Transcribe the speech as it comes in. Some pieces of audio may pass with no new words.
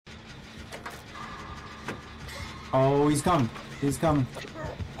Oh, he's coming. He's coming.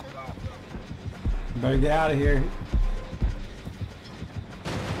 You better get out of here.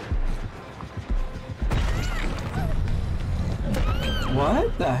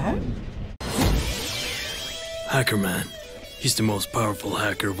 What the heck? Hacker Man. He's the most powerful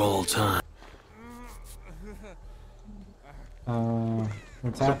hacker of all time.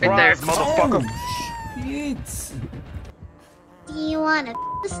 What's happening? Right there, motherfucker. Oh, shit. Do you want a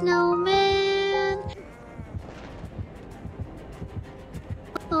snowman?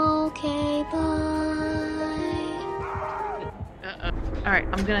 Okay, bye. Alright,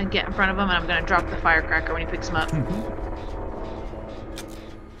 I'm gonna get in front of him and I'm gonna drop the firecracker when he picks him up.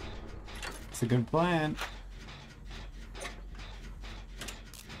 It's a good plan.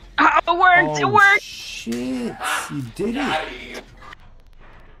 Oh, it worked! It worked! Shit! You did it!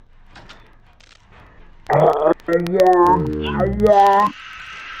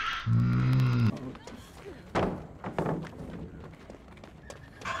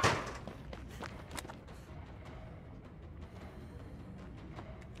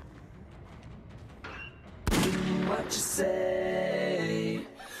 What you say?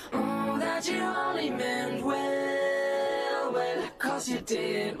 Oh, that you only meant well, well, 'cause you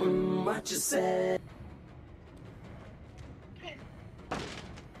did. What you say?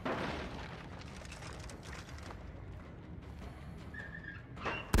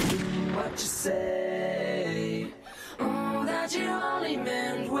 What you say? Oh, that you only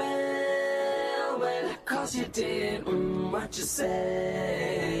meant well, well, 'cause you did. What you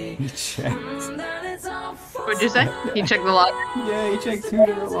say? He checked. That it's all for What'd you say? He checked the lock. Yeah, he checked 2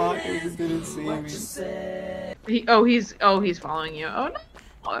 different lockers and didn't see what me. you say. He's following you. Oh no.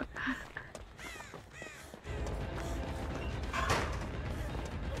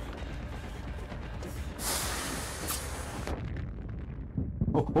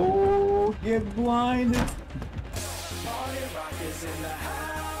 Oh, get blinded.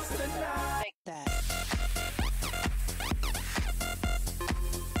 Take that.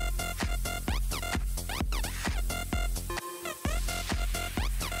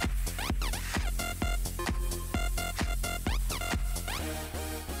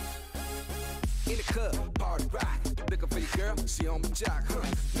 In the club, party rock. Looking for your girl, she on my jock, huh?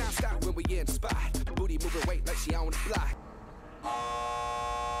 Now stop when we in the spot. Booty moving weight like she on the block.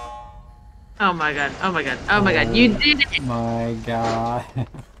 Oh my god. Oh my god. Oh my god. You did it! My god.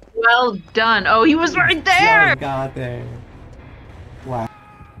 Well done. Oh, he was right there! Just got there. Wow.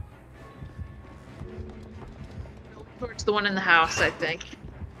 Towards the one in the house, I think.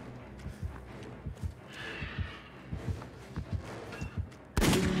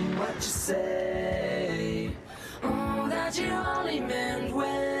 What you say? Oh, that you only meant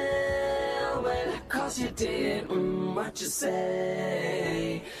well, well, 'cause you did. What you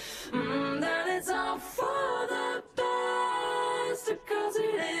say? That it's all for the best, 'cause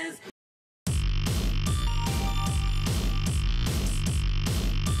it is.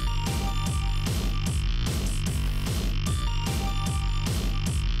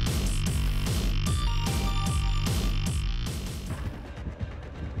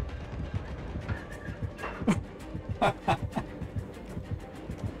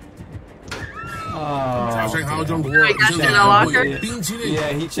 Oh. 早上好，中国！ Wait, that's 现在 in the 我 locker? 有冰淇淋，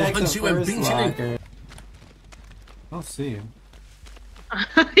 Yeah, he 我 checked 很 the 喜欢 first 冰淇淋。 locker. I'll see you.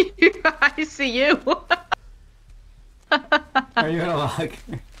 I see you. Are you in a locker?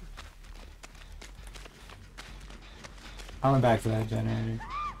 I went back to that generator.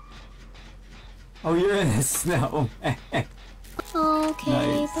 Oh, you're in the snow. Okay,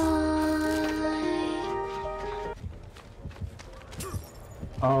 Nice. bye.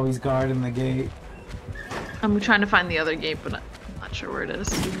 Oh, he's guarding the gate. I'm trying to find the other gate, but I'm not sure where it is.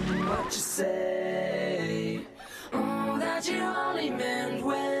 What you say? Oh, that you only meant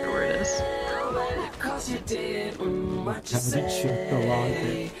well, Where it is. well, 'cause you did. What you How did you check the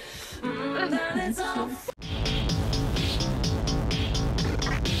say? That it's all for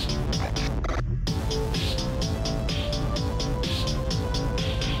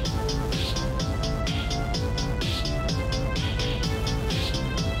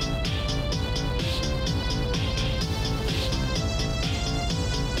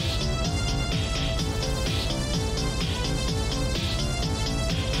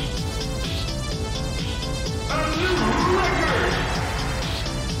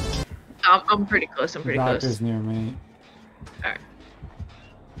I'm pretty close. I'm The pretty doctor's close. near me. Alright.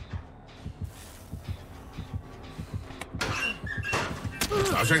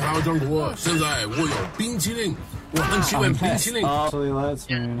 早上好，中国！现在我有冰淇淋，我很喜欢冰淇淋。 Actually lets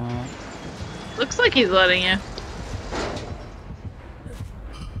me or not. Looks like he's letting you.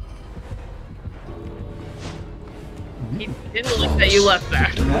 He didn't like that you left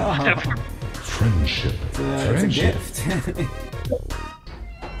that. No. Friendship. It's a gift.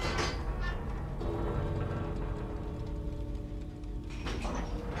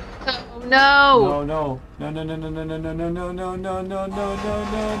 Oh no! No, no. No, no, no, no, no, no, no, no, no, no, no, no, no,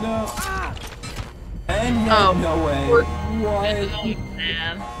 no, no. And no, no way. What?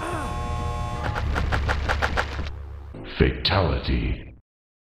 Man. Fatality.